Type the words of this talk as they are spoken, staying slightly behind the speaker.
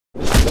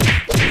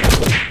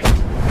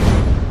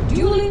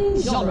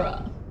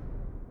genre.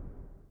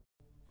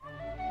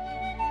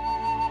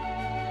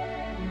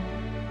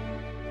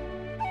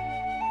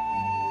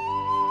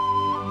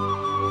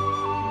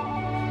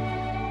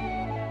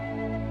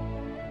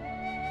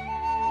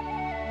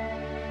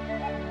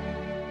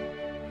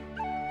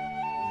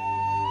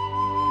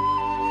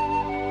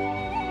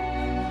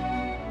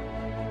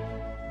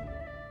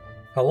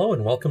 Hello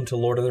and welcome to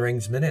Lord of the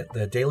Rings Minute,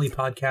 the daily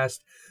podcast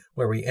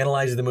where we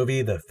analyze the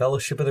movie The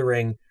Fellowship of the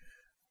Ring,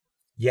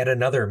 yet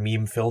another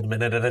meme-filled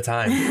minute at a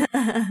time.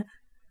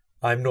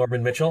 I'm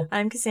Norman Mitchell.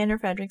 I'm Cassandra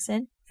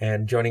Fredrickson.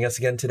 And joining us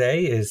again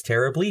today is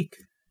Tara Bleak.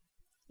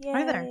 Yay.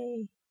 Hi there.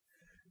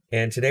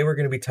 And today we're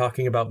going to be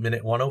talking about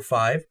minute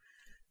 105,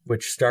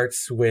 which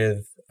starts with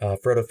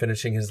Frodo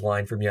finishing his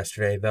line from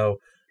yesterday, though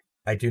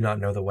I do not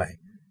know the way,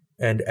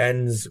 and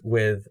ends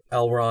with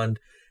Elrond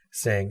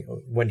saying,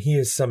 when he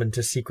is summoned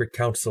to secret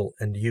council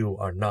and you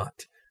are not,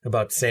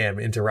 about Sam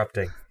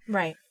interrupting.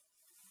 Right.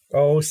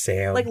 Oh,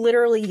 Sam. Like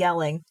literally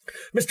yelling.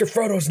 Mr.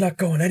 Frodo's not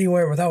going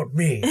anywhere without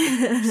me.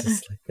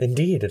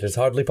 Indeed, it is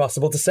hardly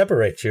possible to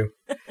separate you.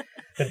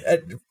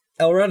 And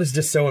Elrond is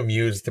just so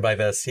amused by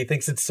this. He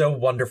thinks it's so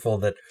wonderful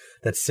that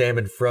Sam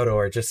and Frodo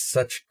are just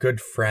such good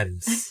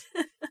friends.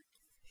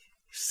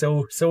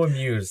 so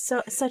amused.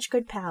 Such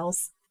good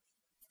pals.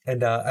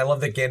 And I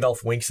love that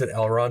Gandalf winks at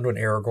Elrond when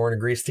Aragorn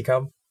agrees to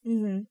come.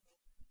 Mm-hmm.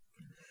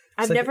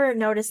 I've never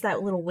noticed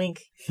that little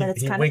wink, but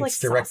it's kind of like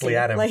saucy. Directly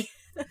at him. Like...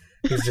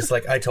 He's just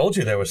like, I told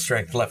you there was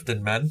strength left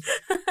in men.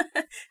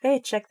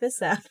 Hey, check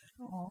this out.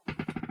 Aww.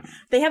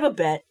 They have a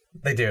bet.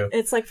 They do.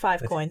 It's like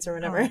 5 coins or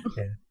whatever.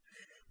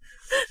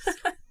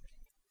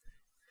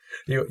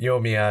 Yeah. You owe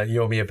me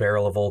a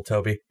barrel of Old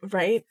Toby.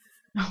 Right?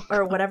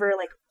 Or whatever,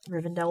 like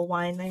Rivendell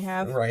wine they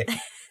have. Right.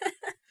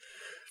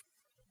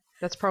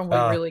 That's probably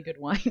really good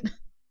wine.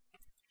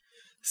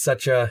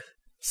 Such a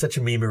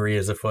memery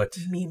is afoot.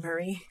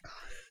 Memery.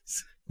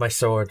 My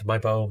sword, my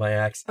bow, my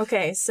axe.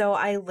 Okay, so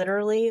I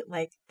literally,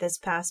 like, this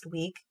past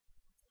week,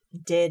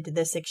 did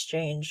this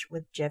exchange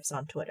with GIFs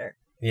on Twitter.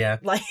 Yeah.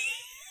 Like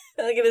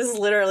this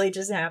literally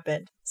just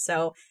happened.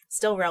 So,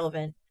 still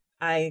relevant.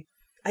 I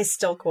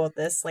still quote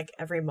this, like,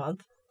 every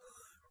month.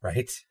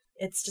 Right.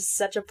 It's just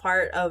such a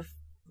part of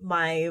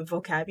my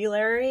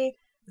vocabulary.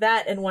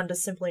 That and one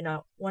does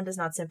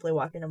not simply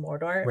walk into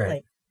Mordor.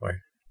 Right. Like,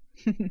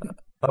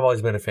 I've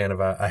always been a fan of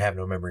I have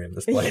no memory of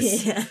this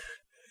place. Yeah.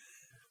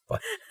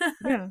 But,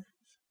 Yeah.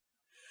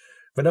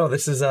 But no,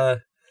 this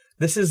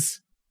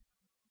is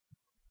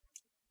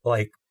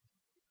like,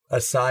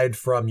 aside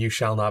from You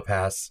Shall Not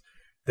Pass,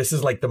 this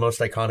is like the most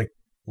iconic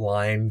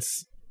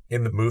lines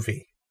in the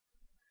movie.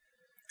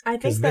 I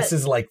think this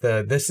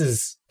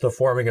is the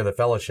forming of the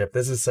Fellowship.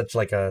 This is such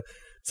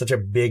a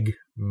big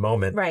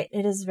moment. Right.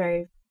 It is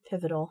very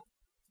pivotal.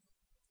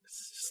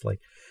 It's just like,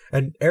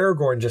 and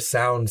Aragorn just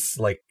sounds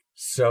like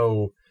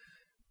so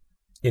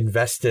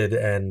invested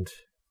and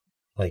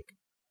like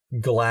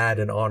glad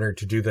and honored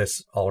to do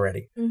this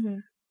already. Mm-hmm.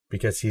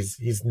 Because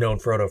he's known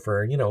Frodo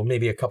for,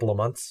 maybe a couple of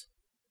months.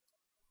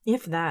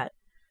 If that.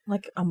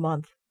 Like a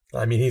month.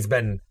 I mean, he's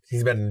been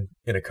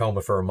in a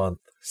coma for a month,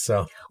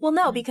 so. Well,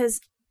 no,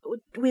 because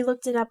we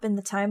looked it up in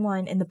the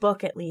timeline, in the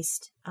book at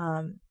least,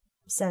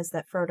 says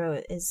that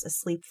Frodo is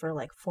asleep for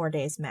like 4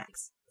 days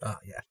max. Oh,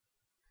 yeah.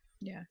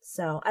 Yeah.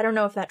 So I don't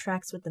know if that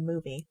tracks with the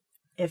movie,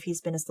 if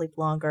he's been asleep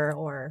longer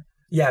or...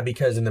 Yeah,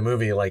 because in the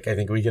movie, like, I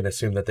think we can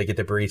assume that they get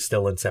debris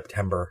still in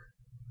September.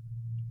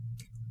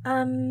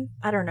 I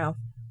don't know.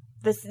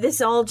 This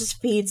all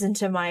just feeds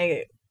into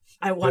my...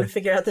 I want to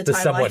figure out the timeline. The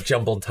somewhat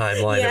jumbled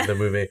timeline of the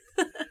movie.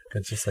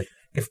 It's just like,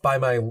 if by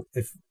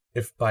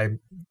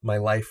my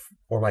life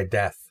or my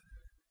death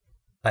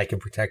I can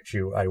protect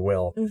you, I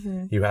will.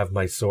 Mm-hmm. You have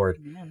my sword.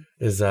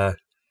 Is a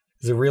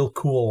real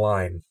cool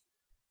line.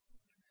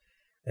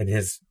 And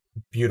his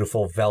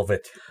beautiful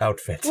velvet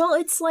outfit. Well,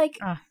 it's like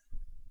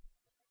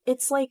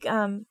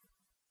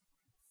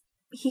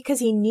because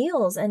he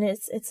kneels and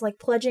it's like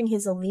pledging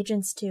his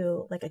allegiance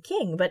to like a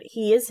king, but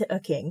he is a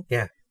king.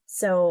 Yeah.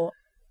 So,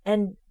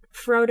 and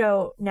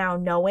Frodo now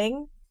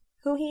knowing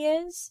who he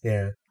is.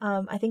 Yeah.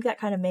 I think that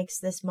kind of makes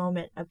this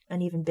moment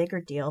an even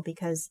bigger deal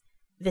because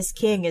this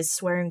king is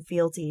swearing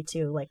fealty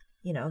to like,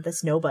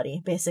 this nobody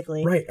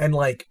basically. Right. And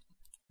like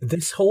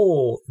this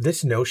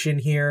notion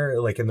here,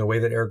 like in the way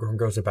that Aragorn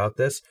goes about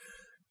this,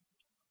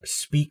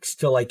 speaks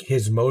to like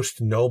his most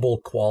noble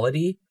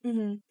quality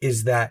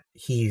is that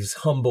he's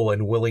humble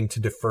and willing to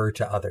defer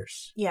to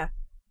others. Yeah.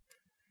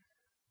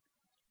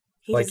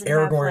 He like doesn't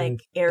Aragorn have like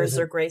airs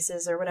or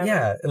graces or whatever.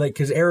 Yeah, like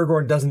because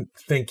Aragorn doesn't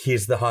think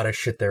he's the hottest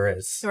shit there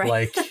is. Right.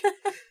 Like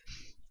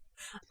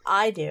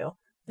I do.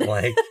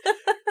 Like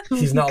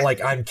he's not like,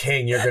 I'm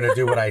king, you're gonna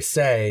do what I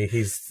say.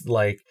 He's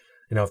like,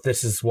 if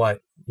this is what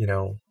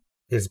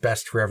is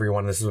best for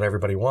everyone, this is what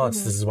everybody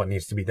wants, this is what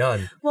needs to be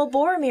done. Well,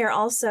 Boromir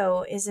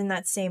also is in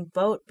that same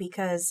boat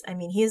because, I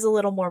mean, he's a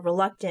little more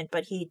reluctant,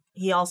 but he's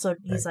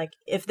right. like,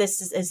 if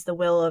this is the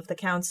will of the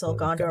council,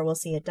 Gondor will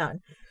see it done.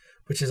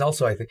 Which is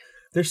also, I think,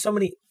 there's so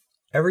many,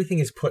 everything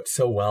is put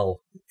so well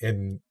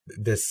in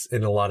a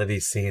lot of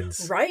these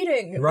scenes.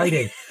 Writing.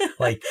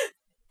 Like,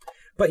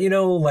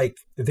 But like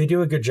they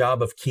do a good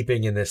job of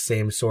keeping in this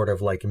same sort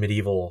of like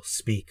medieval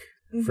speak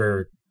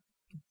for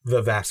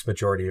the vast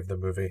majority of the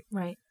movie.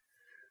 Right.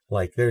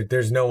 Like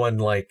there's no one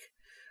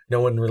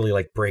really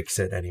like breaks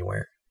it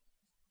anywhere.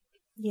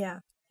 Yeah.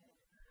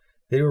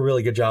 They do a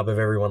really good job of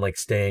everyone like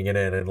staying in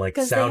it and like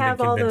Because they sounding have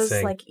all convincing.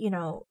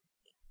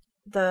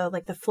 those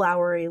like, the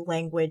flowery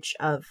language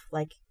of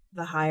like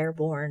the higher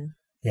born.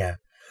 Yeah.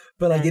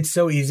 But like And- it's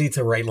so easy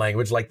to write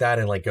language like that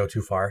and like go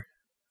too far.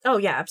 Oh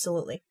yeah,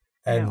 absolutely.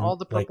 And all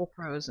the like, purple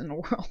prose in the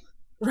world.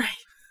 Right.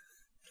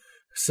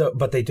 so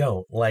but they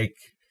don't. Like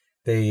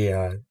they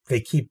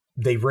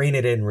rein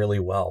it in really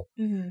well.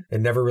 Mm-hmm.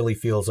 It never really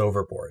feels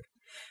overboard.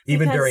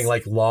 Even Because- during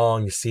like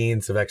long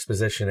scenes of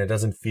exposition, it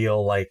doesn't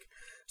feel like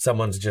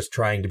someone's just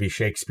trying to be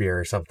Shakespeare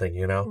or something,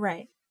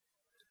 Right.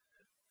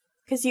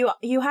 Because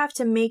you have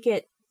to make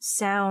it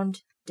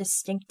sound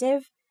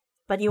distinctive,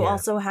 but you Yeah.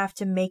 also have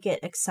to make it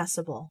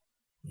accessible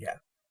Yeah.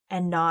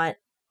 and not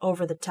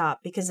over the top.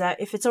 Because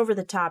if it's over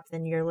the top,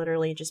 then you're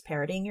literally just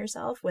parodying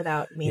yourself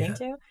without meaning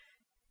to.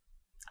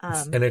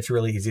 And it's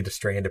really easy to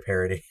stray into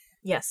parody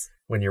Yes.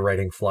 when you're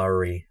writing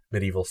flowery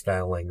medieval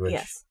style language.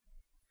 Yes.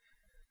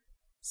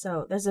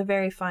 So there's a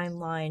very fine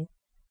line,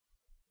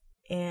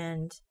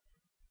 and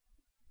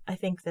I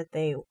think that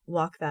they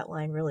walk that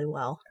line really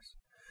well.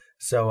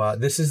 So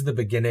this is the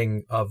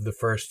beginning of the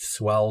first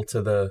swell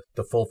to the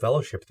full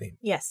fellowship theme,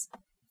 Yes.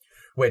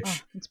 which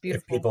Oh, it's if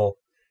beautiful.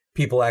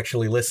 people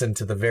actually listen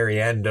to the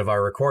very end of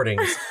our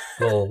recordings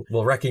will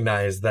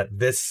recognize that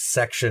this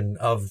section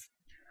of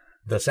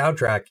the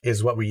soundtrack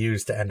is what we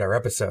use to end our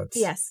episodes.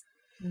 Yes.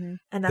 Mhm.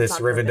 And that's This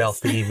on Rivendell purpose.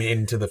 theme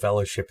into the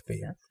fellowship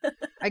theme.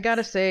 I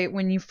gotta say,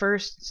 when you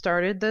first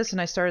started this and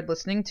I started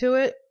listening to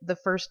it, the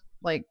first,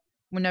 like,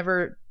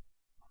 whenever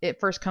it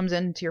first comes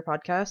into your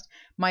podcast,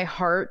 my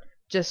heart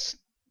just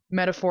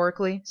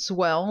metaphorically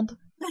swelled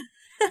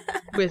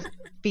with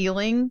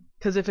feeling,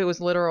 because if it was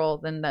literal,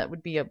 then that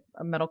would be a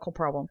medical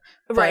problem.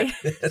 Right.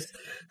 You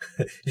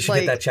should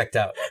Like- get that checked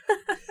out.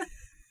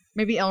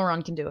 Maybe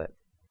Elrond can do it.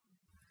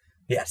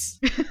 Yes.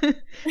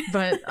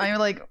 But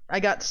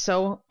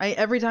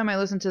every time I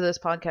listen to this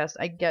podcast,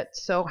 I get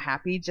so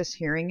happy just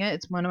hearing it.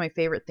 It's one of my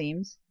favorite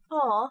themes.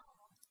 Aw.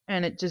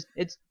 And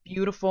it's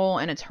beautiful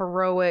and it's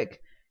heroic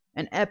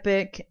and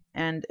epic,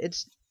 and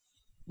it's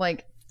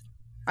like,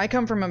 I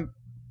come from a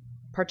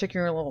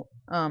particular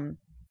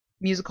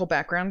musical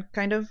background,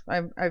 kind of.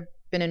 I've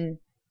been in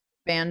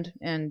band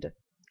and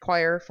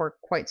choir for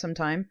quite some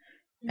time,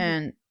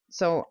 and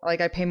so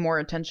like I pay more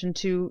attention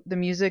to the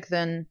music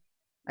than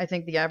I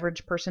think the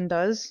average person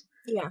does,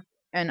 Yeah.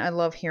 and I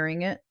love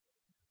hearing it.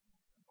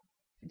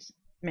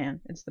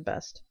 It's the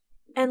best.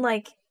 And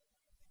like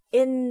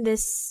in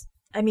this,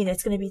 I mean,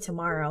 it's going to be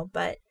tomorrow,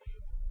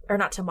 or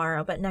not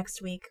tomorrow, but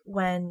next week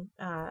when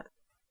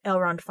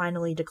Elrond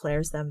finally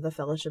declares them the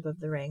Fellowship of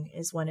the Ring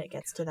is when it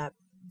gets to that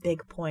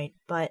big point.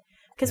 But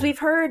because we've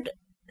heard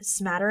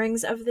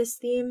smatterings of this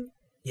theme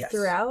Yes.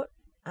 throughout,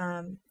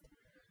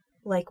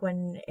 like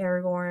when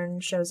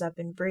Aragorn shows up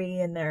in Bree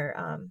and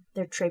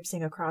they're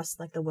traipsing across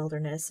like the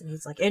wilderness and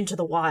he's like into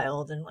the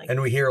wild and like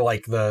And we hear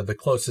like the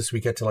closest we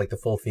get to like the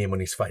full theme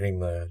when he's fighting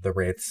the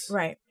wraiths.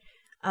 right.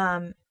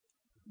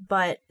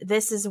 But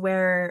this is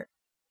where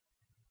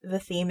the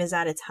theme is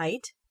at its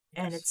height,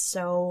 and it's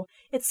so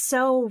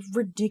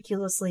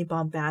ridiculously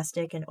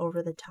bombastic and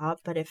over the top,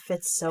 but it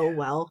fits so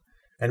well.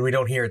 And we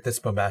don't hear it this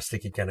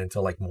bombastic again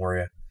until like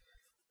Moria.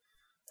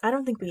 I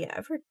don't think we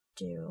ever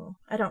do.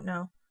 I don't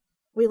know.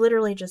 We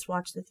literally just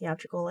watched the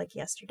theatrical like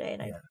yesterday,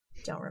 and I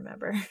don't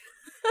remember.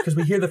 Because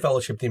we hear the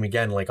Fellowship theme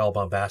again, like all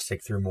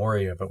bombastic through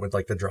Moria, but with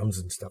like the drums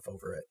and stuff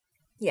over it.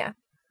 Yeah.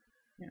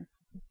 Yeah.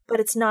 But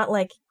it's not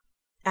like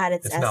at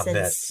its It's essence. not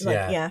this, like,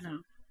 yeah. No.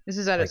 This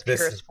is at Like, its this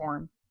purest is-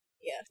 form.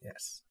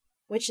 Yes.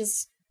 Which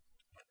is,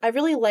 I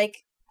really like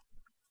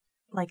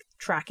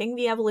tracking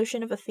the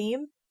evolution of a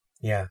theme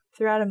Yeah.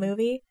 throughout a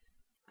movie,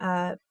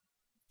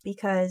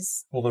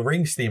 because Well, the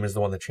Rings theme is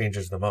the one that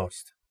changes the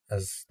most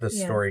as the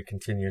Yeah. story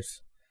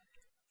continues.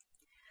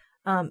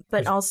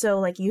 but also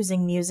like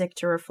using music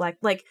to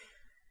reflect, like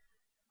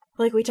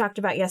we talked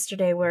about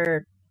yesterday,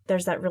 where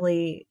there's that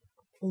really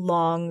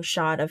long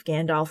shot of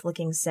Gandalf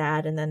looking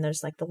sad, and then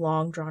there's like the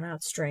long drawn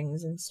out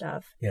strings and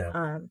stuff.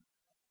 Yeah.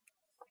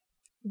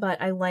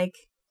 But I like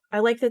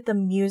that the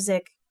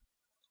music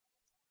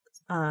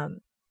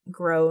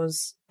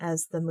grows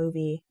as the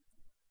movie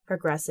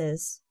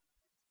progresses.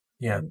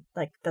 Yeah. And,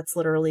 like that's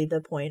literally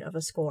the point of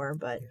a score,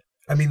 but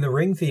I mean, the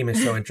Ring theme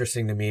is so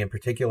interesting to me in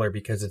particular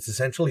because it's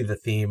essentially the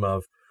theme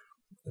of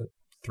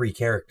three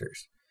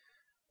characters.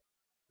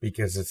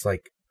 Because it's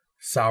like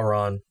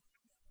Sauron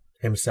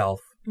himself,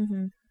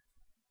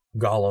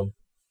 Gollum,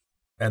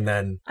 and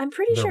then... I'm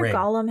pretty The sure Ring.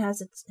 Gollum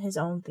has his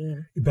own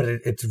theme. But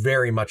it's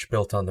very much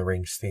built on the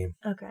Rings theme.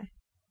 Okay.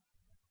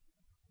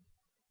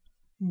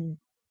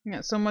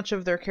 Yeah, so much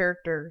of their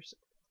characters,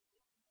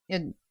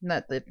 in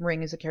that the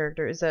Ring is a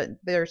character, is that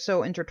they're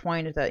so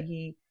intertwined that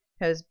he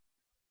has.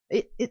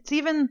 It's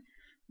even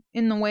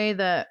in the way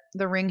that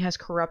the Ring has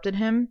corrupted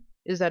him,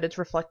 is that it's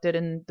reflected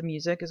in the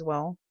music as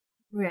well.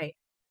 Right.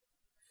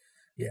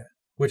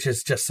 which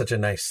is just such a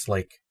nice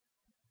like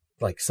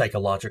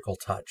psychological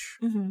touch.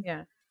 Mm-hmm.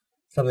 Yeah.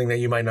 Something that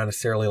you might not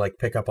necessarily like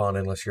pick up on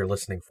unless you're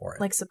listening for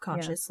it. Like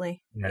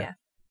subconsciously. Yeah.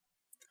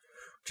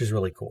 Which is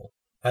really cool.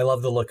 I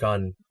love the look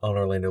on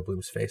Orlando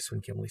Bloom's face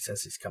when Gimli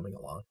says he's coming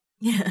along.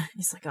 Yeah.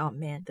 He's like, oh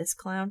man, this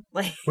clown.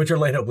 Like, Which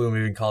Orlando Bloom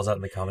even calls out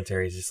in the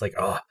commentary. He's just like,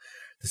 oh,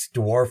 this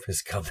dwarf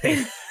is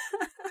coming.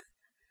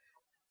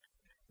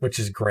 Which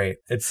is great.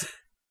 It's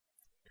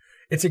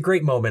a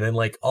great moment, and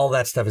like all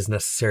that stuff is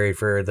necessary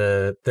for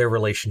their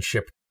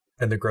relationship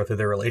and the growth of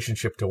their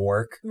relationship to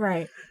work.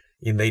 right.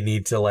 And they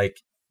need to like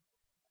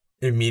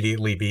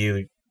immediately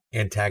be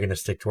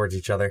antagonistic towards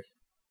each other.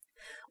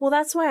 Well,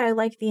 that's why I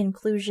like the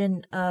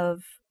inclusion of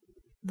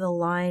the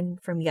line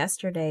from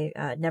yesterday,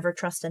 never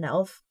trust an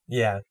elf.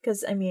 Yeah.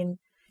 Because, I mean,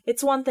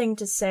 it's one thing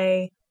to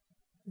say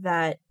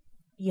that,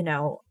 you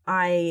know,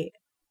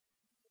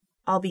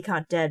 I'll be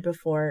caught dead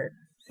before,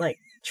 like,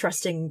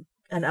 trusting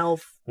an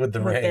elf With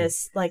the with ring.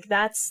 this. Like,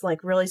 that's,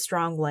 like, really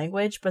strong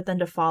language. But then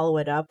to follow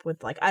it up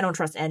with, like, I don't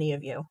trust any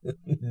of you.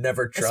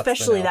 Never trust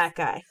Especially an elf. that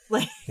guy.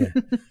 Like,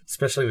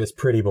 Especially this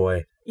pretty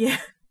boy. yeah.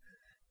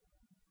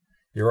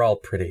 You're all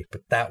pretty,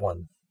 but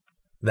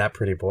that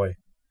pretty boy.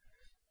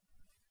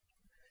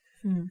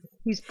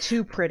 He's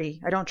too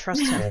pretty. I don't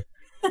trust him. Yeah.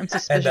 I'm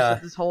suspicious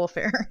of this whole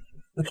affair.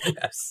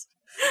 Yes.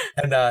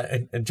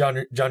 And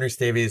John Rhys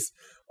Davies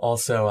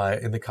also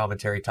in the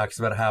commentary talks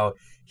about how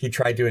he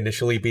tried to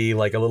initially be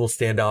like a little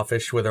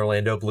standoffish with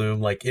Orlando Bloom,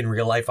 like in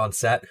real life on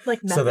set,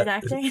 Like method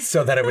acting.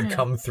 so that it would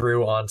come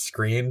through on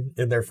screen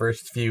in their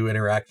first few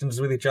interactions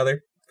with each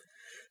other.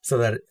 So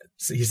that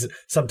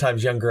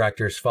sometimes younger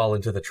actors fall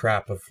into the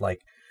trap of like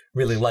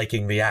really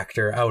liking the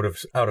actor out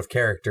of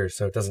character,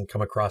 so it doesn't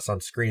come across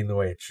on screen the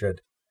way it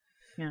should.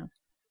 Yeah.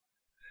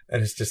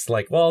 And it's just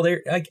like, well,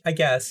 I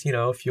guess, you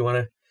know, if you want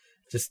to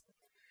just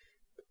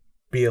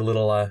be a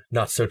little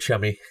not so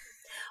chummy.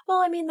 Well,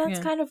 I mean, that's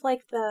Yeah. kind of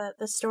like the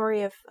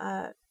story of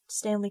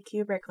Stanley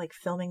Kubrick, like,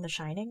 filming The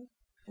Shining.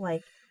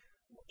 Like,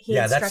 he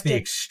That's the instructed...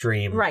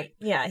 extreme. Right,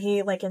 yeah.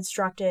 He, like,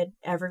 instructed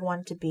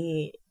everyone to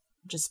be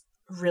just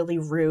really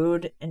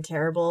rude and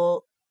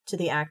terrible to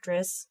the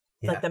actress,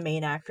 Yeah. like the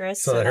main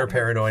actress. So that her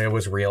paranoia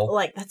was real.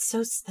 Like, that's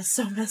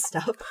so messed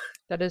up.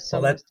 That is so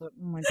Well, messed up.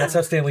 Oh my That's God.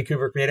 how Stanley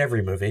Kubrick made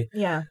every movie.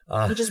 Yeah.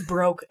 He just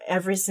broke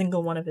every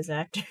single one of his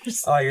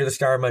actors. Oh, you're the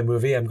star of my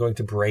movie. I'm going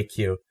to break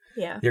you.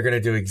 Yeah. You're going to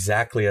do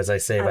exactly as I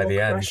say I by will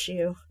the end. crush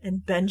you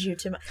and bend you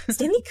to my...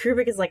 Stanley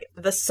Kubrick is like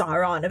the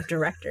Sauron of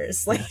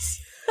directors. Like,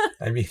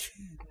 I mean,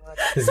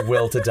 his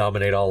will to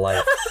dominate all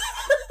life.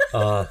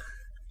 oh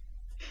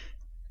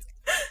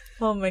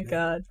my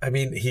god. I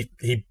mean,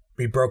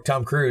 he broke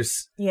Tom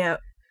Cruise Yeah.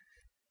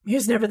 He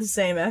was never the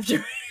same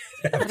after.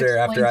 after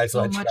Explains Eyes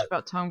so Wide much Shut.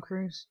 about Tom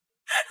Cruise.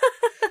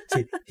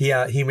 See,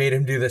 he made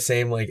him do the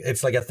same, like,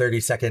 it's like a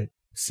 30-second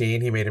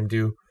scene. He made him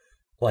do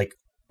like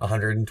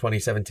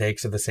 127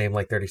 takes of the same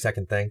like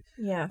 30-second thing,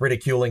 Yeah.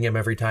 ridiculing him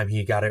every time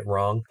he got it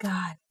wrong.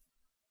 God.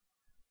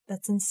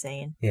 That's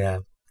insane. Yeah.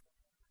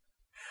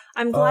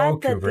 I'm glad Oh,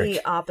 that Kubrick.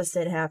 the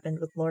opposite happened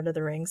with Lord of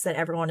the Rings, that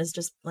everyone is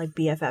just like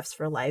BFFs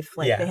for life.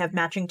 Like, Yeah. they have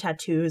matching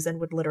tattoos and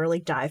would literally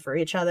die for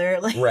each other.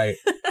 Like, Right.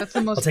 That's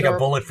the most I'll take a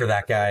adorable- bullet for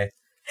that guy.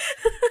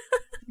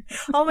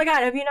 oh my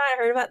god, have you not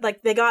heard about,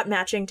 like, they got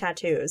matching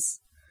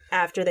tattoos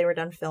after they were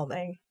done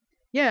filming.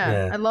 Yeah,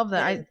 Yeah. I love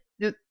that.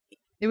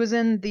 It was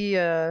in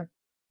the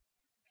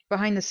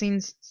behind the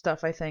scenes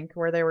stuff, I think,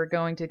 where they were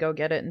going to go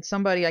get it, and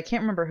somebody, I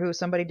can't remember who,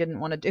 somebody didn't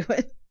want to do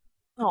it.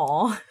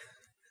 Aw.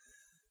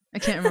 I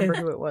can't remember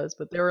who it was,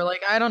 but they were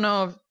like, I don't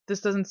know if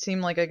this doesn't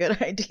seem like a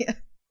good idea.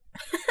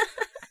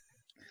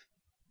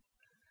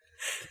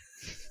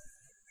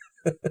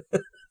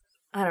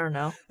 I don't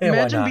know. Yeah, why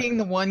Imagine not? being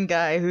the one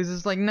guy who's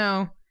just like,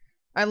 no,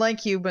 I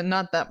like you, but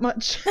not that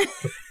much.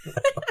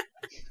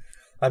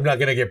 I'm not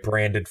going to get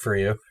branded for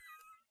you.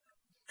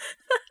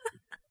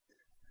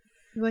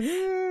 You're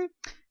like,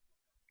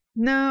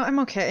 no, I'm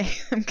okay.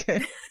 I'm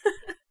good.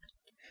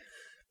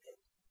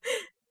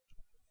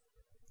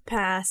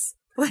 Pass.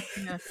 Like,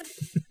 Yeah.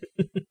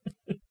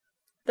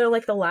 they're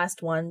like the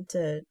last one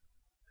to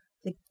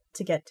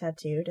get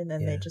tattooed, and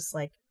then Yeah. they just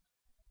like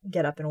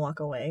get up and walk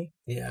away.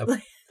 Yeah.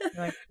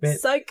 Like, Man,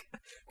 Psych.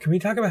 can we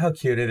talk about how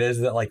cute it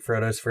is that like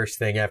Frodo's first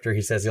thing after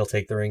he says he'll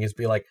take the ring is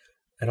be like,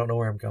 I don't know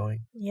where I'm going.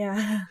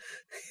 Yeah.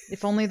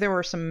 if only there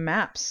were some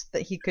maps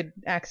that he could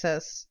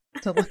access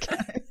to look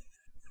at.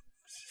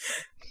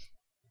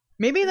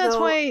 Maybe that's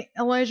No. why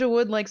Elijah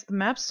Wood likes the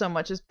maps so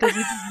much, is because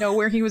he didn't know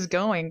where he was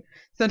going.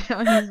 So now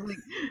he's like,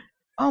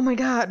 oh my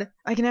god,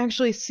 I can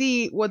actually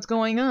see what's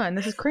going on.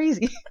 This is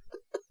crazy.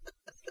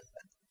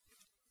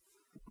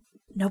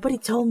 Nobody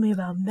told me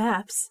about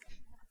maps.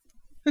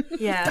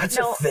 Yeah. That's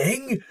no, a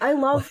thing? I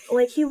love,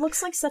 like, he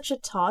looks like such a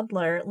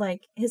toddler.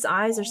 Like, his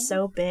eyes are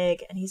so big,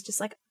 and he's just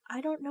like,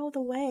 I don't know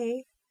the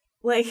way.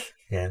 Like,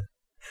 Yeah.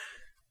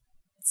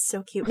 it's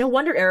so cute. No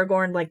wonder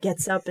Aragorn, like,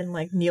 gets up and,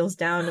 like, kneels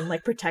down and,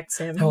 like, protects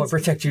him. I will He's-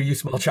 protect you, you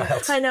small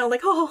child. I know,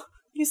 like, oh,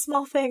 you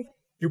small thing.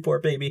 You poor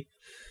baby.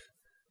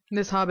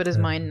 This hobbit is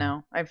mine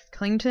now. I've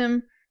claimed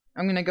him.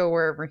 I'm gonna go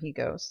wherever he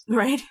goes.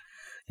 Right?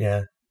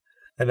 Yeah.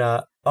 And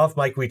off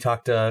mic, we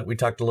talked a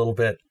little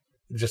bit,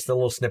 just a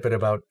little snippet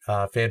about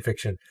fan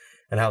fiction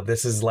and how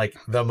this is like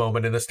the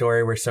moment in the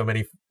story where so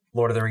many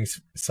Lord of the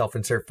Rings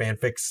self-insert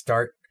fanfics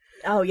start.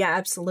 Oh yeah,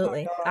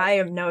 absolutely. I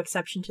am no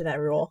exception to that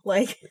rule.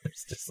 Like,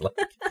 It's just like,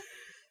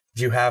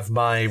 do you have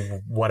my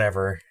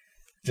whatever?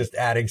 Just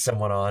adding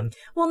someone on.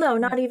 well, no,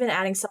 not even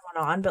adding someone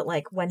on, but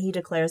like when he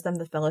declares them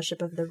the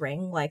Fellowship of the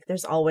Ring, like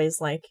there's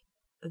always like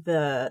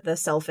the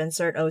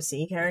self-insert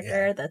OC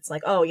character that's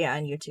like, oh yeah,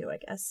 and you too, I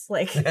guess.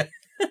 Like,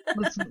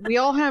 Listen, we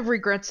all have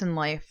regrets in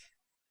life,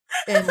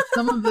 and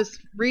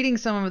reading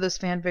some of this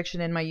fan fiction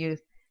in my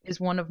youth is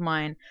one of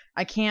mine.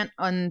 I can't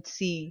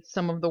unsee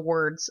some of the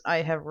words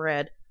I have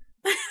read.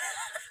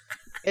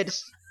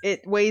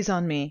 It weighs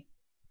on me,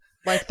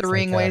 like the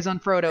ring weighs on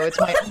Frodo. It's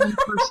my own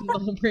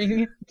personal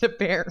ring to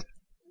bear.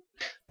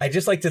 I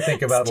just like to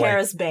think about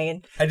Tara's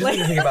Bane. I just like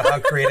to think about how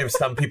creative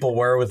some people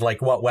were with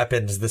like what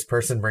weapons this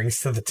person brings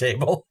to the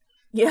table.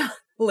 Yeah,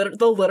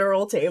 the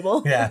literal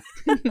table. Yeah.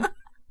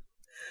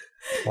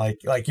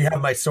 Like you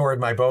have my sword,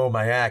 my bow,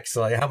 my axe.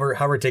 Like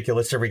how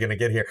ridiculous are we going to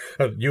get here?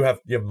 You have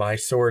my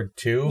sword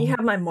too. You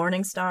have my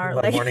Morning Star.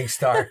 My Morning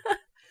Star.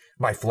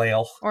 My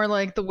flail. Or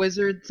like the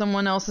wizard,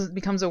 someone else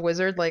becomes a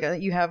wizard. Like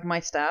you have my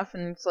staff,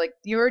 and it's like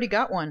you already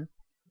got one.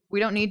 We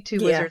don't need two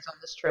wizards on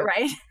this trip,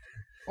 right?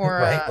 Or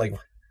right, like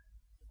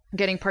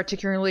getting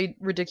particularly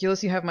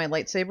ridiculous. You have my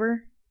lightsaber,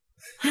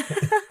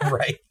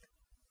 right?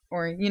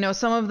 Or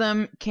some of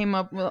them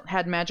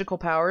had magical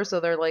powers, so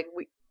they're like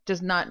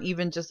just not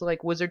even just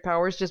like wizard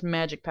powers, just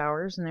magic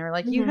powers, and they're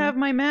like, you have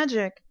my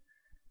magic.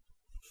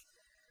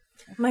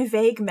 My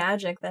vague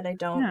magic that I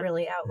don't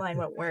really outline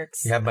what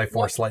works. You have my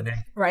force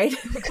lightning. Right?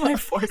 My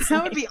force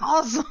That would be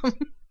awesome.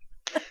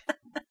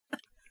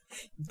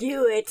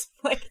 Do it.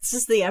 Like, it's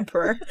just the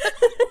Emperor.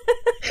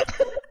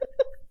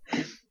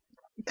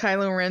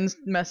 Kylo Ren's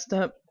messed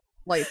up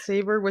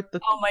lightsaber with the...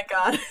 Oh my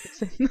god.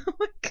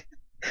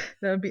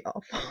 That would be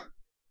awful.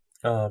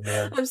 Oh,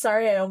 man. I'm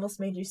sorry I almost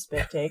made you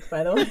spit take,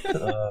 by the way.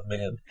 Oh,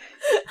 man.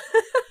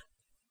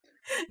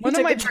 You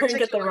took a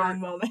drink at the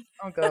wrong moment.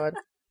 Oh, God.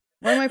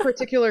 One of my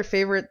particular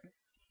favorite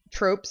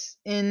tropes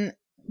as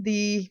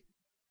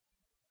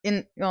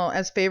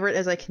favorite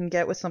as I can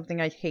get with something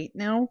I hate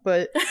now,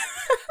 but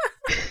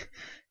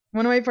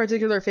one of my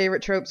particular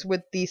favorite tropes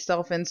with the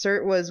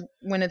self-insert was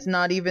when it's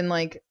not even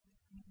like,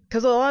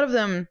 because a lot of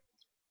them,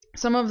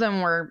 some of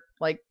them were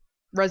like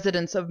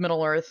residents of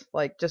Middle-earth,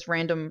 like just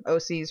random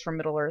OCs from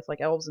Middle-earth,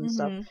 like elves and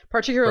stuff,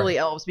 particularly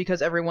elves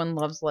because everyone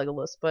loves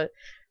Legolas, but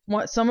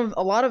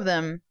a lot of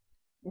them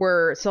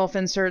were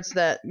self-inserts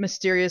that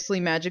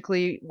mysteriously,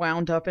 magically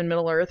wound up in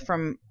Middle-earth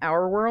from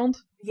our world.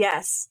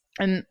 Yes.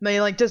 And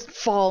they, like, just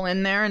fall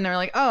in there, and they're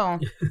like, oh.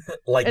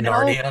 Like and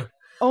Narnia?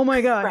 Oh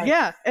my god, right.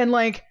 Yeah. And,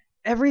 like,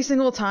 every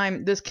single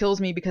time, this kills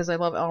me because I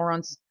love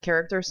Elrond's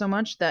character so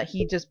much that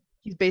he's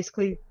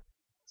basically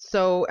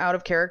so out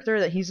of character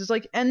that he's just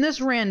like, and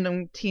this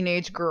random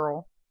teenage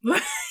girl,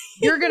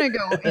 you're gonna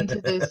go into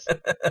this,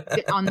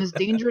 on this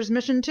dangerous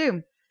mission,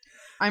 too.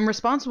 I'm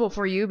responsible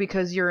for you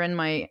because you're in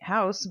my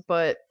house,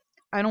 but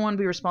I don't want to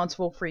be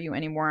responsible for you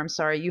anymore. I'm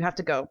sorry. You have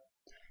to go.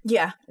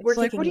 Yeah. It's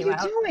like, what are you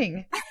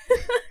doing?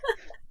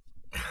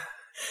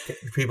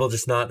 People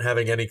just not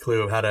having any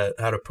clue of how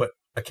to put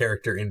a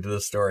character into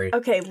the story.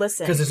 Okay,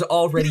 listen. Because there's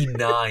already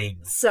 9.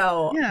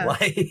 So,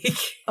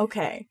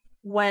 okay.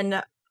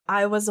 When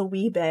I was a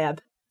wee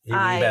bab,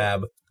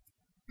 I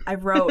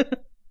wrote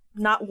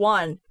not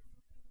 1,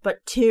 but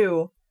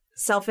 2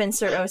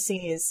 self-insert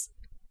OCs.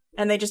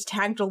 And they just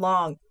tagged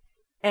along.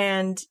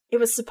 And it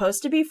was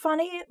supposed to be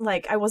funny.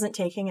 Like, I wasn't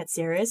taking it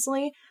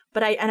seriously.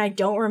 But I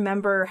don't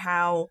remember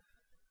how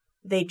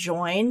they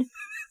join.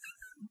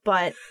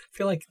 But I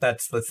feel like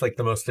that's like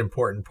the most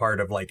important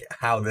part of like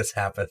how this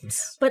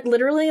happens. But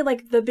literally,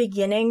 like, the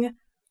beginning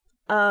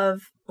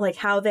of like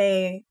how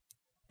they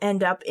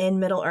end up in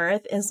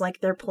Middle-earth is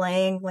like they're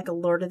playing like a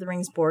Lord of the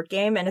Rings board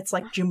game, and it's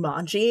like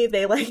Jumanji.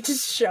 They like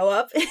just show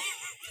up.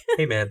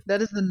 Hey man.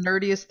 That is the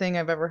nerdiest thing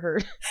I've ever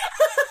heard.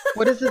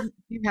 What is it?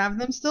 You have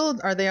them still?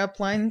 Are they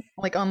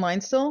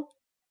online still?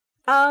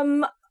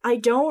 I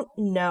don't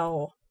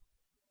know.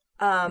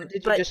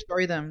 Did you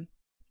destroy them?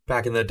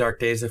 Back in the dark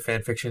days of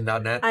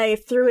fanfiction.net? I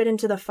threw it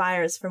into the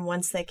fires from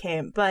whence they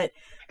came. But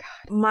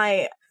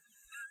my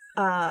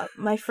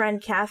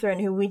friend Catherine,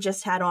 who we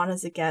just had on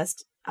as a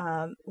guest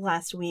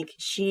last week,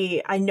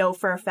 I know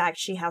for a fact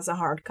she has a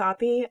hard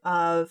copy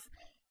of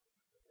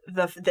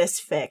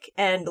this fic,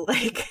 and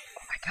like,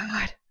 oh my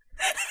god.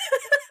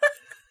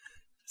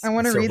 I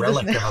want to read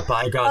relic this now. of a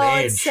bygone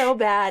age. It's so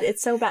bad.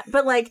 It's so bad.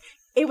 But like,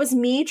 it was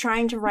me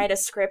trying to write a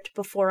script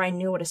before I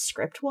knew what a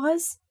script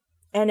was.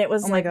 And it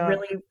was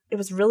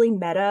really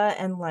meta.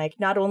 And like,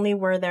 not only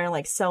were there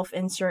like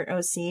self-insert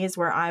OCs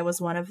where I was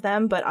one of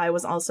them, but I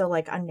was also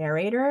like a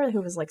narrator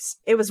who was like,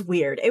 it was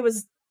weird. It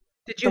was.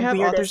 Did you have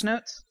author's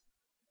notes?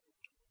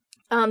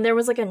 There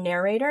was like a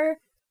narrator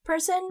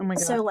person. Oh my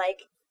god. So like,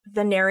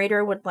 the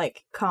narrator would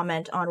like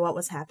comment on what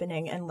was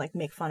happening and like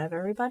make fun of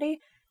everybody.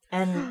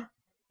 And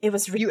it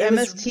was you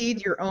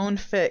MST'd your own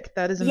fic.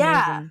 That is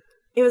amazing.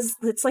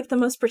 It's like the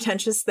most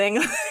pretentious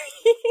thing.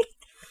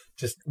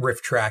 Just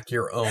riff track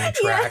your own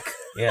track.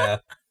 Yeah.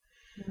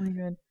 Oh my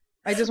god.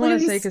 I just Look want at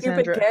to say, these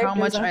stupid Cassandra, how characters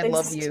much out I there.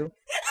 love you.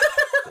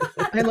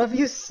 I love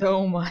you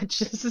so much.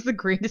 This is the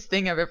greatest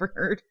thing I've ever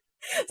heard.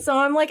 So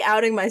I'm like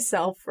outing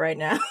myself right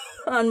now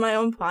on my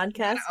own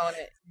podcast. Own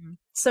it.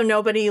 So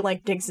nobody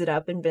like digs it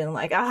up and been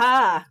like,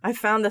 aha, I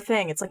found the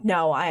thing. It's like,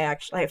 no, I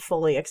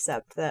fully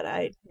accept that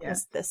I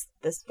was this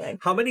thing.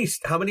 How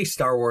many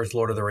Star Wars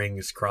Lord of the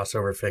Rings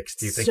crossover fics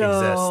do you think So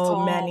exist?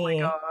 Oh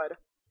many. my god.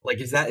 Like,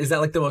 is that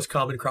like the most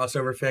common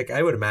crossover fic?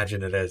 I would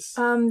imagine it is.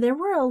 There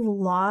were a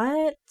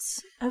lot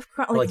of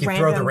Like you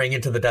throw the ring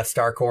into the Death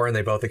Star core and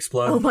they both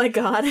explode. Oh my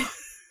god.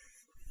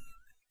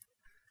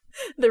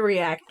 The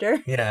reactor.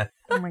 Yeah.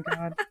 Oh my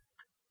god.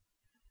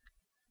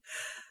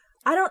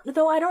 I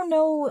don't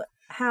know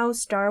how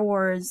Star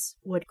Wars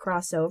would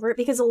cross over,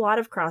 because a lot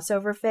of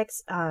crossover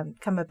fics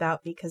come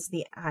about because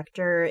the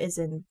actor is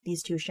in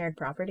these two shared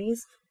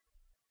properties.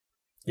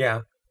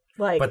 Yeah.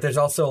 Like, But there's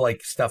also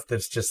like stuff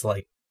that's just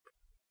like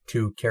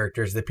two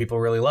characters that people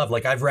really love.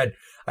 Like I've read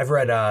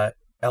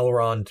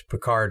Elrond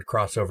Picard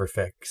crossover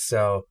fic.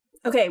 So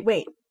okay,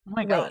 wait. Oh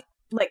my Wait. god.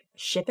 Like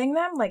shipping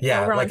them? Like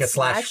yeah, Elrond like a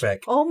slash fic.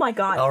 Oh my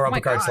god. Elrond my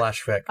Picard God.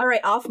 slash fic. All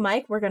right, off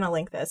mic, we're gonna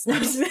link this. No,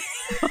 I'm just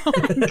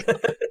kidding.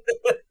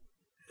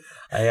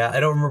 I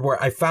don't remember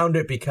where I found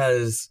it,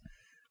 because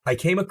I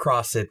came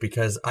across it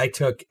because I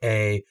took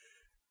a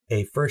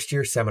first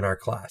year seminar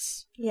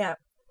class Yeah.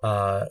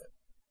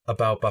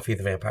 about Buffy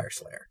the Vampire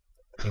Slayer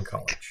in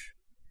college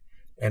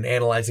and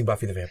analyzing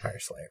Buffy the Vampire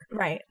Slayer.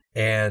 Right.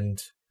 And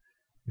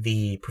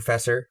the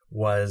professor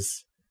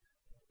was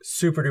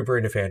super duper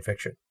into fan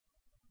fiction,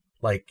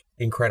 like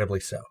incredibly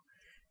so.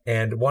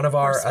 And one of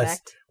our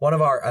Respect.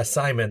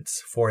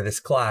 assignments for this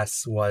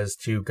class was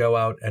to go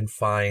out and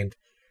find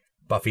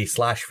Buffy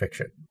slash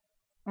fiction,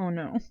 Oh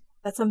no.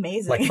 That's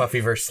amazing. like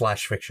Buffyverse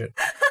slash fiction,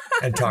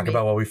 and talk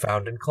about what we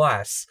found in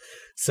class.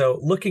 So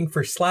looking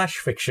for slash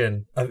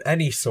fiction of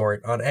any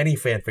sort on any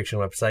fan fiction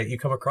website, you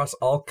come across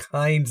all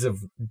kinds of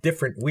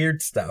different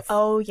weird stuff.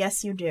 Oh,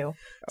 yes, you do.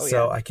 Oh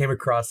So yeah. I came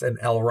across an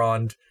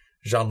Elrond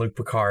Jean-Luc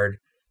Picard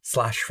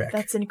slash fic.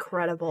 That's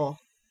incredible.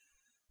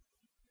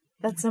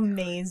 That's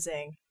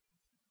amazing.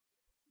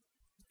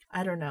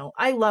 I don't know.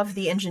 I love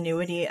the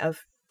ingenuity of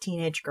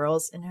teenage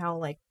girls and how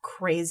like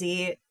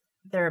crazy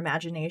their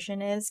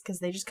imagination is, because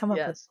they just come up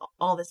with Yes.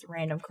 all this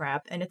random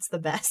crap, and it's the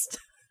best.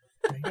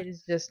 It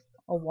is just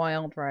a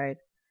wild ride.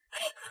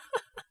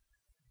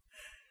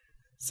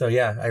 So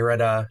yeah, I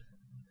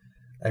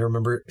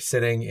remember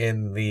sitting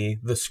in the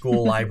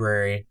school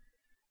library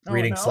Oh,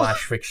 reading no.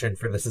 slash fiction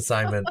for this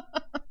assignment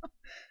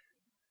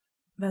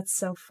That's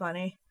so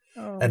funny.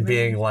 Oh, and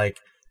being like,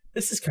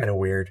 this is kind of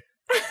weird.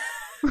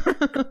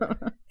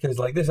 Because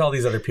like there's all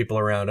these other people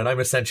around and I'm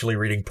essentially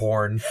reading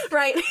porn.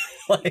 Right.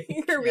 like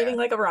You're reading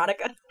like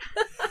erotica.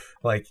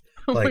 like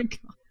oh my like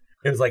god.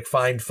 it was like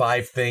find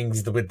 5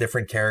 things with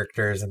different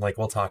characters and like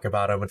we'll talk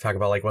about them and talk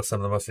about like what some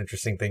of the most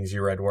interesting things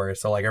you read were.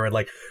 So like I read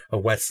like a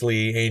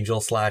Wesley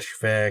Angel slash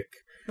fic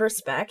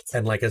Respect.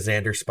 and like a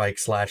Xander Spike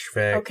slash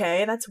fic.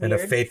 Okay, that's And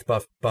weird. a Faith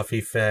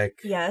Buffy fic.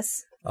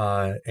 Yes.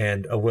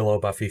 And a Willow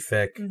Buffy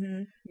fic.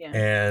 Mm-hmm. Yeah.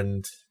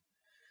 And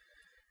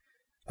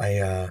I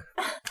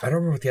don't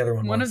remember what the other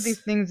one was. One of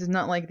these things is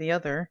not like the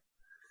other.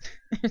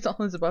 It's all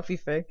is a Buffy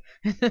fic,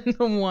 and then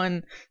the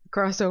one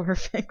crossover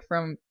fic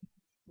from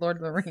Lord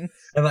of the Rings.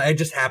 And I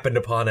just happened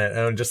upon it, and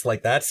I'm just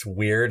like, that's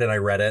weird, and I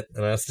read it,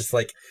 and I was just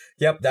like,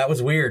 yep, that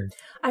was weird.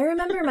 I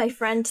remember my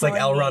friend It's like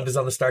telling Elrond me is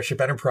on the Starship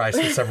Enterprise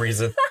for some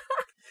reason.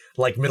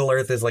 Like Middle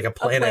Earth is like a a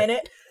planet.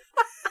 planet.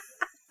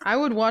 I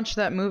would watch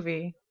that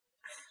movie.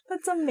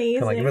 That's amazing.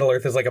 And, like Middle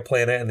Earth is like a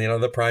planet, and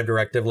the Prime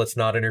Directive, let's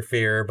not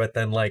interfere. But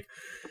then like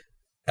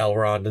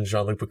Elrond and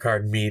Jean-Luc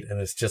Picard meet, and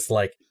it's just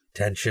like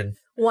tension.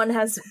 One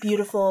has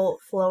beautiful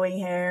flowing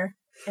hair,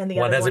 and the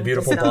One other has a one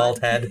beautiful does not.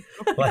 bald head.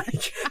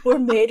 Like We're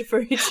made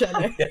for each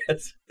other.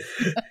 yes.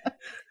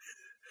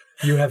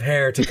 You have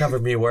hair to cover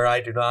me where I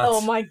do not.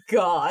 Oh my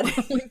god.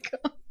 Oh my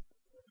god.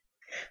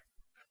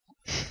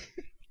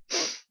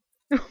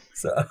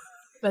 So,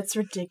 That's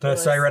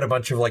ridiculous. so I read a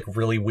bunch of like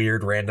really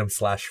weird random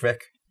slash fic.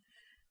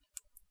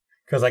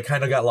 Because I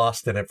kind of got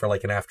lost in it for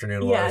like an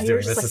afternoon while I was you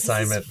were doing just this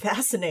like, assignment. This is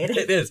fascinating.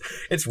 It is.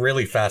 It's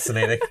really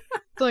fascinating.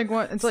 It's like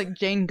what? It's like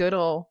Jane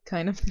Goodall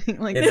kind of thing.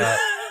 Like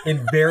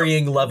in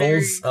varying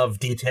levels of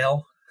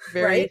detail.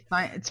 very.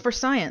 It's for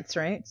science,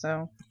 right?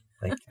 So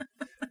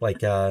Like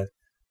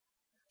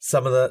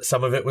some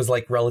of it was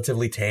like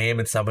relatively tame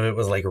and some of it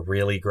was like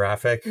really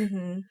graphic.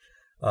 Mm-hmm.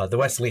 The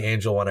Wesley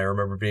Angel one I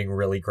remember being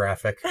really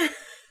graphic.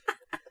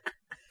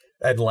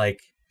 And like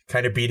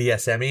kind of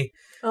BDSM-y.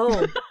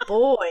 Oh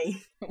boy.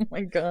 oh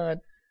my god.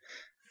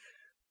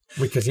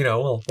 Because,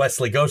 well,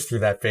 Wesley goes through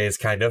that phase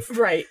kind of.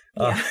 Right.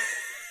 Uh, Yeah.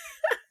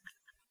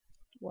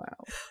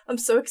 Wow. I'm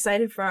so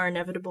excited for our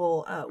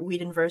inevitable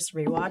Whedonverse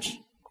rewatch.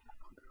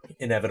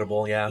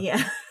 Inevitable, yeah.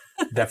 Yeah.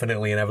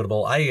 Definitely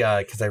inevitable.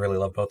 Because I really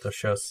love both those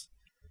shows.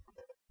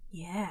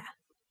 Yeah.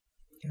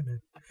 Yeah,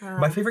 man.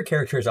 My favorite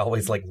character is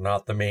always like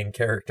not the main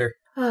character.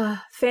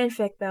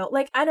 Fanfic though,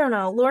 like I don't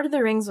know, Lord of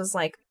the Rings was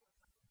like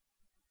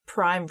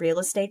prime real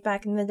estate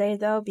back in the day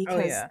though,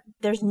 because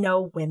there's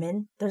no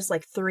women. There's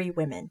like 3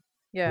 women.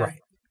 Yeah. Right.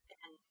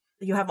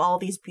 You have all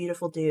these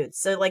beautiful dudes.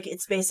 So like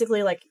it's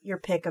basically like your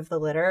pick of the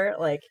litter,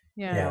 like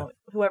you know,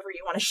 whoever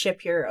you want to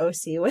ship your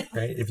OC with.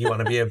 Right. If you want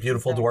to be a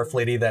beautiful dwarf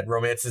lady that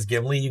romances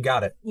Gimli, you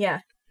got it. Yeah.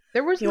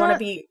 There was you want to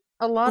be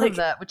a lot of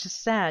that, which is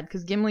sad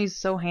because Gimli's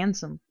so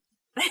handsome.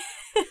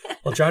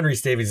 Well, John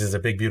Rhys Davies is a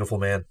big, beautiful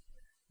man.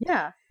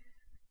 Yeah.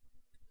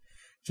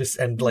 Just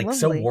and like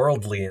so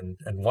worldly and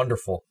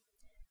wonderful.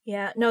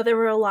 Yeah, no, there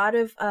were a lot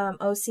of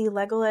OC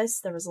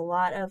Legolas. There was a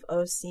lot of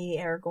OC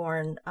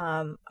Aragorn.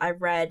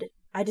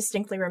 I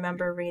distinctly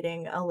remember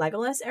reading a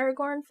Legolas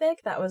Aragorn fic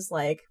that was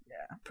like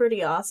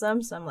pretty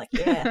awesome. So I'm like,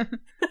 yeah.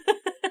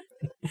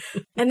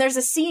 And there's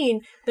a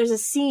scene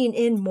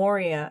in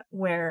Moria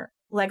where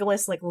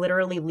Legolas like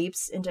literally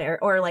leaps into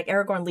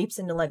Aragorn leaps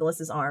into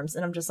Legolas's arms,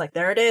 and I'm just like,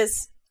 there it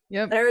is.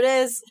 Yep. There it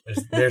is.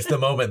 There's the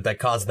moment that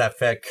caused that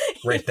fic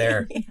right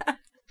there. Yeah.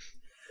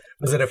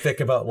 Was it a fic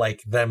about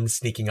like them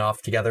sneaking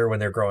off together when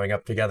they're growing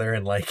up together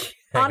and like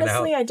hanging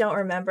Honestly, out? I don't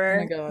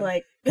remember. Oh my God.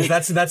 Like,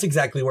 because that's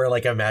exactly where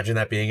like I imagine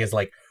that being is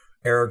like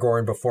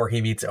Aragorn before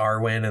he meets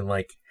Arwen and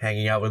like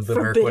hanging out with the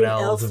Mirkwood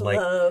elves and like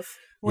love.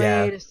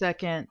 Wait a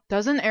second.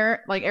 Doesn't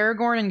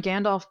Aragorn and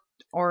Gandalf,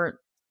 or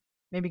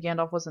maybe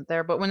Gandalf wasn't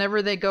there, but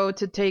whenever they go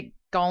to take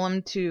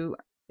Gollum to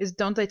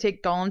don't they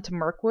take Gollum to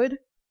Mirkwood?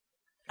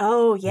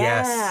 Oh yeah.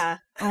 Yes.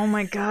 Oh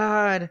my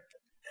God.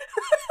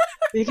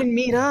 They can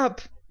meet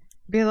up.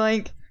 Be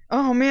like,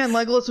 oh man,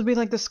 Legolas would be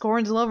like the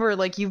Scorn's lover.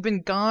 Like, you've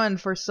been gone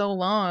for so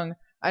long.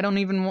 I don't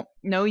even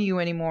know you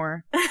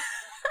anymore.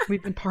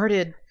 We've been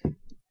parted.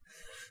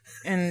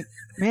 And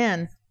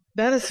man,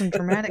 that is some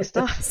dramatic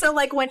stuff. So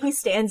like when he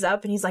stands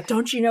up and he's like,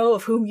 don't you know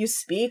of whom you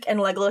speak?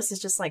 And Legolas is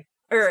just like,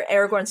 or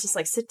Aragorn's just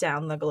like, sit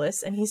down,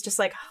 Legolas. And he's just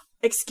like,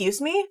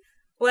 excuse me?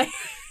 Like,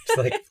 it's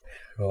like,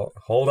 well,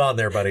 hold on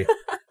there, buddy.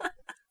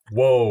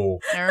 Whoa.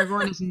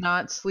 Aragorn is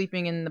not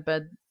sleeping in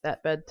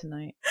that bed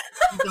tonight.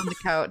 He's on the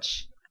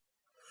couch.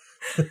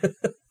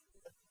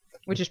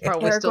 Which is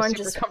probably Aragorn still super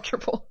just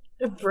comfortable.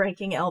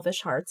 Breaking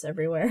elvish hearts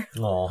everywhere.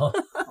 Aw.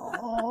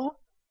 Aww.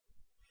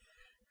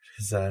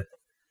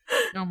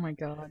 Oh my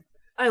God.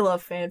 I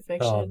love fan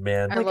fiction. Oh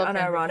man. Like, love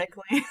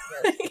unironically.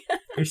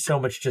 There's so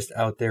much just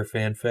out there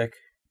fanfic.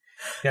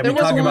 Yeah, I There mean,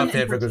 was talking one about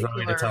in fanfic was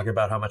only to talk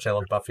about how much I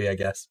love Buffy, I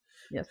guess.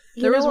 Yes.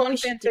 You There know was what one we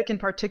should fanfic in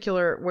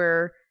particular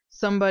where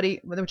somebody,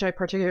 which I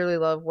particularly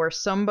love, where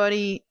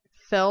somebody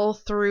fell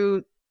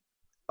through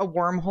a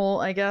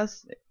wormhole, I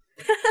guess,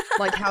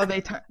 like how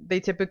they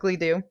typically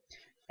do,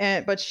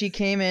 but she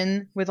came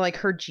in with like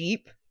her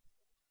Jeep,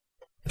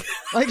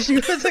 like she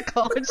was a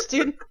college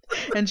student,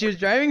 and she was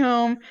driving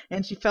home,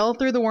 and she fell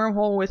through the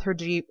wormhole with her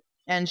Jeep,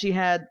 and she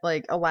had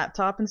like a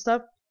laptop and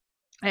stuff,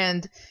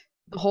 and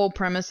the whole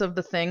premise of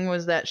the thing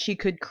was that she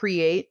could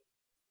create,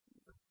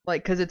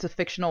 like, because it's a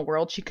fictional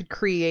world, she could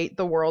create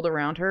the world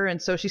around her, and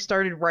so she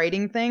started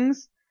writing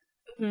things,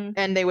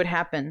 and they would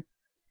happen,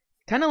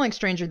 kind of like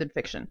Stranger Than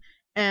Fiction.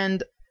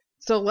 And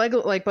so but I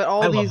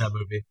love that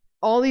movie.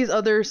 All these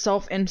other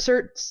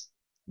self-inserts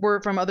were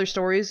from other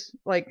stories,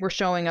 like, were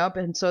showing up,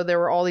 and so there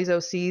were all these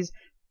OCs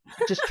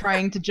just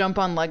trying to jump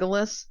on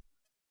Legolas,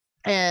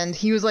 and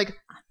he was like,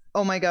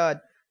 oh my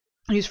God,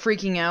 he was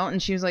freaking out, and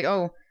she was like,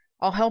 oh,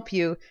 I'll help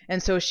you,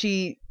 and so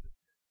she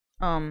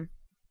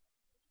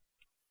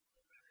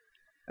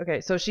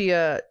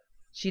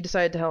she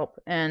decided to help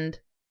and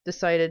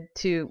decided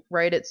to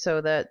write it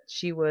so that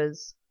she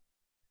was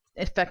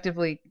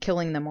effectively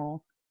killing them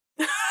all.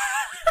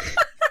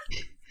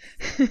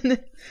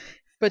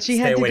 But she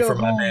had to go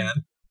home. My man.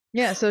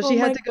 Yeah, so she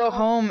had to go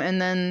home,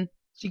 and then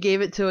she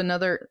gave it to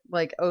another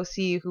like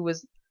OC who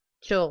was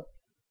chill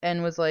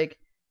and was like,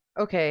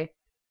 okay,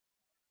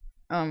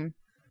 you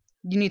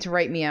need to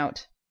write me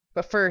out.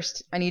 But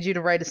first, I need you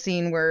to write a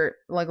scene where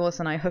Legolas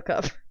and I hook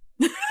up.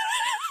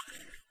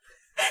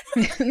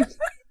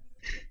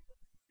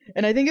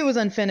 And I think it was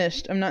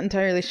unfinished. I'm not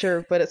entirely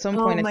sure, but at some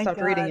point I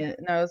stopped reading it,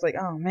 and I was like,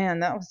 "Oh man,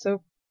 that was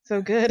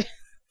so good."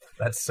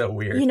 That's so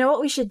weird. You know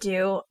what we should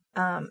do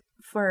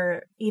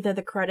for either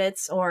the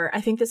credits, or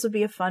I think this would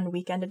be a fun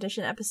weekend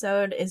edition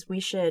episode, is we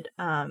should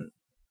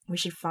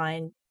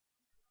find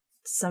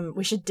some.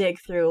 We should dig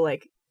through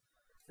like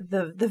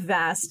the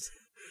vast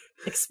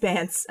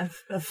expanse of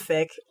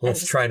fic.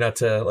 Let's try not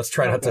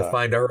to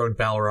find our own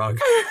Balrog.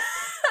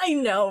 I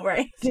know,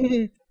 right?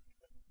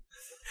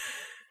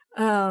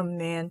 Oh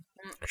man.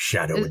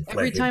 Shadow and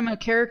every time a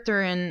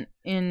character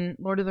in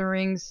Lord of the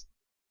Rings,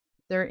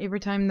 every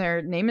time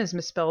their name is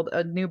misspelled,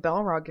 a new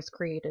Balrog is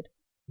created.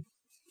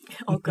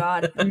 Oh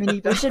God.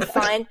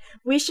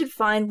 we should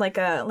find like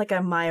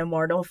a My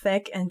Immortal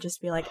fic and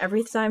just be like,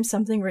 every time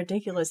something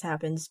ridiculous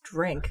happens,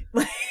 drink.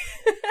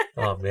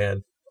 Oh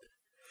man.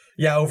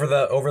 Yeah, over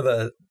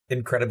the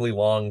incredibly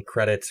long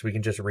credits, we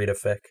can just read a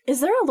fic.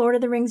 Is there a Lord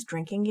of the Rings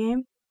drinking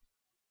game?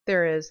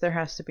 There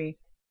has to be.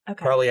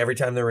 Okay. Probably every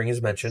time the ring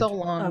is mentioned. So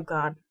long. Oh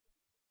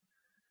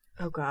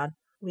God.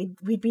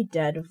 we'd be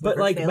dead of But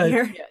liver like,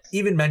 failure. but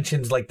even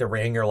mentions like the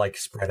ring are like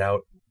spread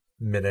out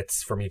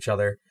minutes from each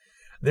other.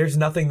 There's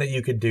nothing that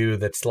you could do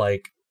that's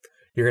like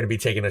you're going to be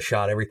taking a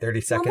shot every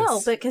 30 seconds. Well,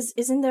 no, because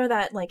isn't there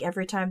that like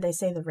every time they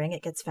say the ring,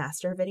 it gets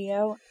faster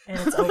video, and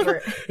it's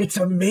over. It's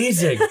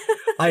amazing.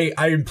 I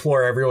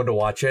implore everyone to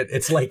watch it.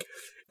 It's like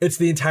it's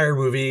the entire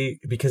movie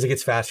because it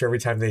gets faster every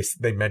time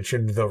they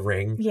mention the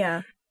ring.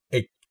 Yeah.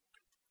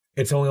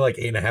 It's only like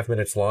 8.5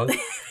 minutes long.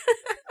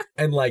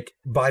 And like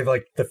by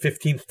like the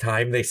 15th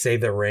time they say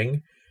the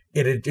ring,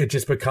 it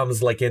just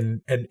becomes like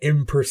an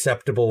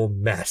imperceptible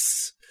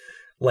mess.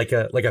 Like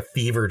a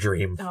fever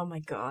dream. Oh my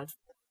god.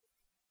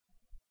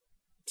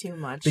 Too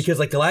much. Because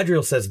like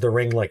Galadriel says the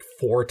ring like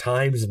 4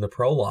 times in the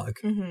prologue.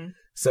 Mm-hmm.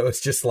 So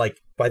it's just like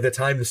by the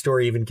time the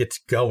story even gets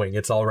going,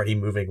 it's already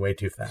moving way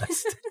too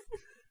fast.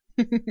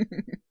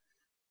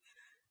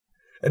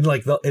 And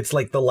like it's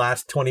like the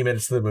last 20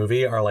 minutes of the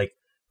movie are like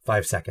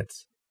 5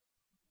 seconds.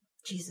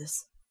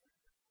 Jesus.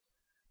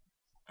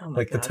 Oh my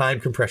like god. the time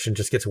compression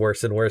just gets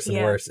worse and worse and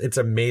Yeah. worse. It's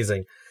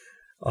amazing.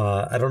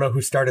 I don't know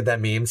who started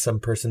that meme. Some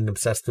person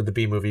obsessed with the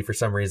B movie for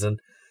some reason.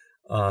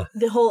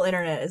 The whole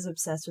internet is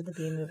obsessed with the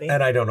B movie.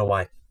 And I don't know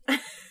why.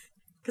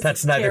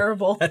 That's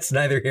terrible. That's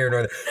neither here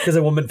nor there. Because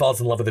a woman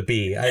falls in love with a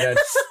bee.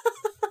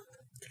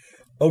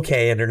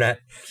 Okay, internet.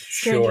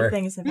 Stranger Sure.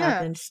 things have Yeah.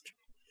 happened.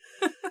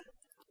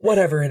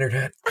 Whatever,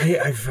 internet.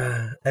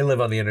 I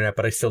live on the internet,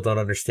 but I still don't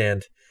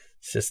understand.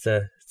 It's just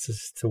a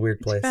weird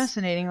It's place.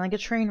 fascinating, like a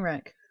train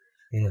wreck.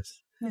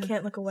 Yes. You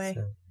can't look away.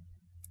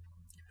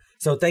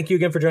 So thank you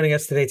again for joining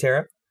us today,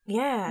 Tara.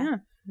 Yeah. Yeah, it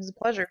was a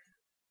pleasure.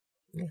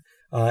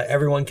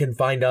 Everyone can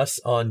find us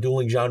on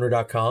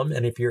duelinggenre.com.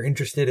 And if you're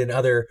interested in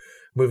other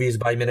movies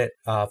by minute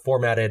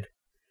formatted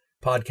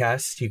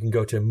podcasts, you can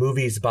go to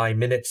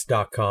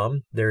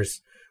moviesbyminutes.com.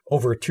 There's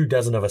over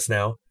 24 of us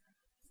now.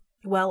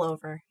 Well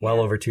over. Well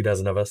over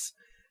 24 of us.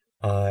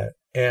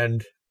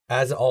 And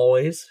as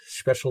always,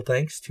 special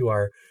thanks to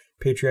our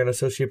Patreon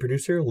associate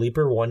producer,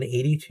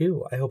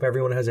 Leaper182. I hope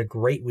everyone has a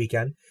great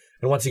weekend.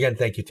 And once again,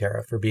 thank you,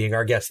 Tara, for being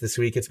our guest this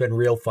week. It's been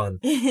real fun.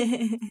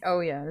 Oh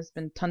yeah, it's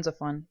been tons of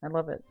fun. I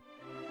love it.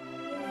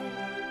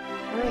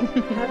 All right.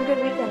 Have a good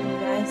weekend, you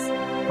guys.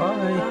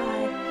 Bye.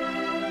 Bye.